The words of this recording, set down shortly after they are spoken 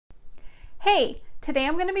Hey, today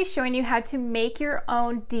I'm going to be showing you how to make your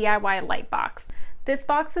own DIY light box. This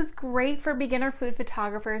box is great for beginner food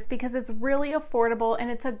photographers because it's really affordable and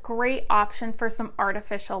it's a great option for some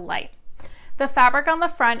artificial light. The fabric on the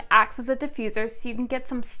front acts as a diffuser so you can get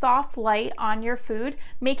some soft light on your food,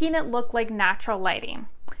 making it look like natural lighting.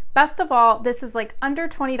 Best of all, this is like under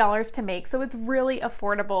 $20 to make, so it's really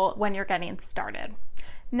affordable when you're getting started.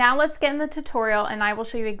 Now let's get in the tutorial and I will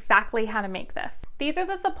show you exactly how to make this. These are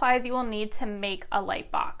the supplies you will need to make a light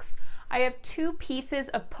box. I have 2 pieces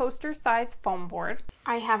of poster size foam board.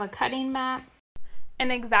 I have a cutting mat,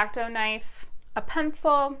 an X-Acto knife, a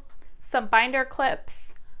pencil, some binder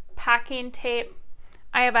clips, packing tape.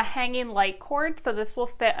 I have a hanging light cord, so this will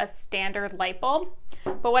fit a standard light bulb.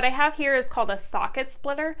 But what I have here is called a socket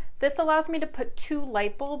splitter. This allows me to put 2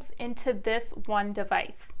 light bulbs into this one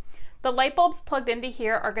device. The light bulbs plugged into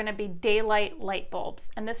here are going to be daylight light bulbs,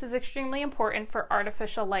 and this is extremely important for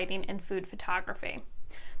artificial lighting in food photography.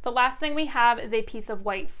 The last thing we have is a piece of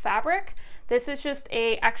white fabric. This is just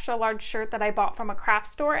an extra large shirt that I bought from a craft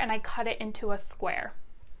store and I cut it into a square.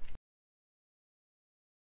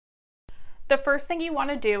 The first thing you want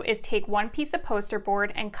to do is take one piece of poster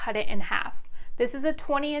board and cut it in half. This is a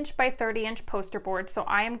 20-inch by 30-inch poster board, so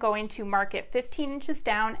I am going to mark it 15 inches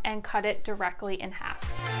down and cut it directly in half.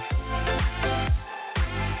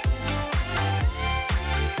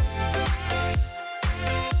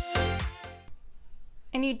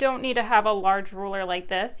 And you don't need to have a large ruler like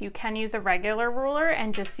this. You can use a regular ruler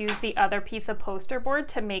and just use the other piece of poster board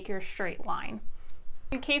to make your straight line.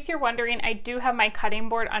 In case you're wondering, I do have my cutting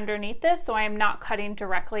board underneath this, so I am not cutting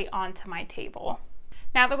directly onto my table.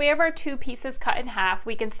 Now that we have our 2 pieces cut in half,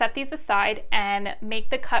 we can set these aside and make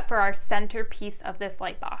the cut for our center piece of this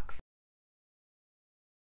light box.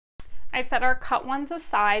 I set our cut ones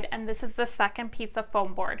aside, and this is the second piece of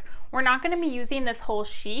foam board. We're not going to be using this whole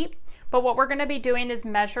sheet, but what we're going to be doing is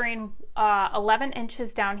measuring 11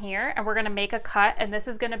 inches down here, and we're going to make a cut, and this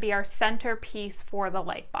is going to be our center piece for the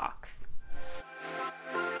light box.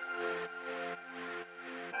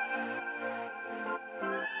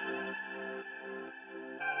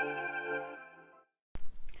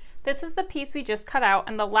 This is the piece we just cut out,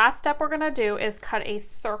 and the last step we're going to do is cut a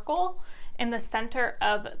circle in the center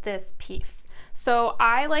of this piece. So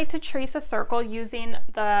I like to trace a circle using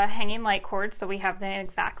the hanging light cord so we have the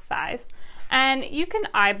exact size. And you can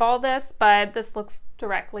eyeball this, but this looks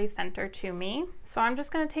directly center to me. So I'm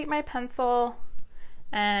just going to take my pencil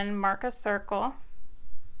and mark a circle.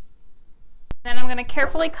 Then I'm going to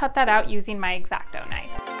carefully cut that out using my X-Acto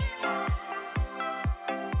knife.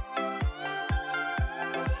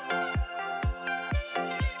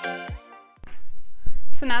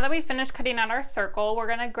 So now that we finished cutting out our circle, we're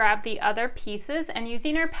going to grab the other pieces and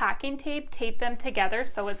using our packing tape, tape them together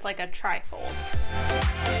so it's like a trifold.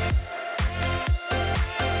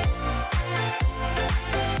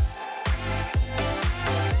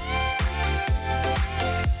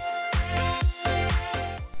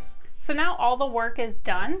 So now all the work is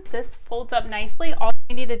done. This folds up nicely. All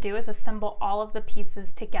we need to do is assemble all of the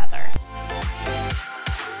pieces together.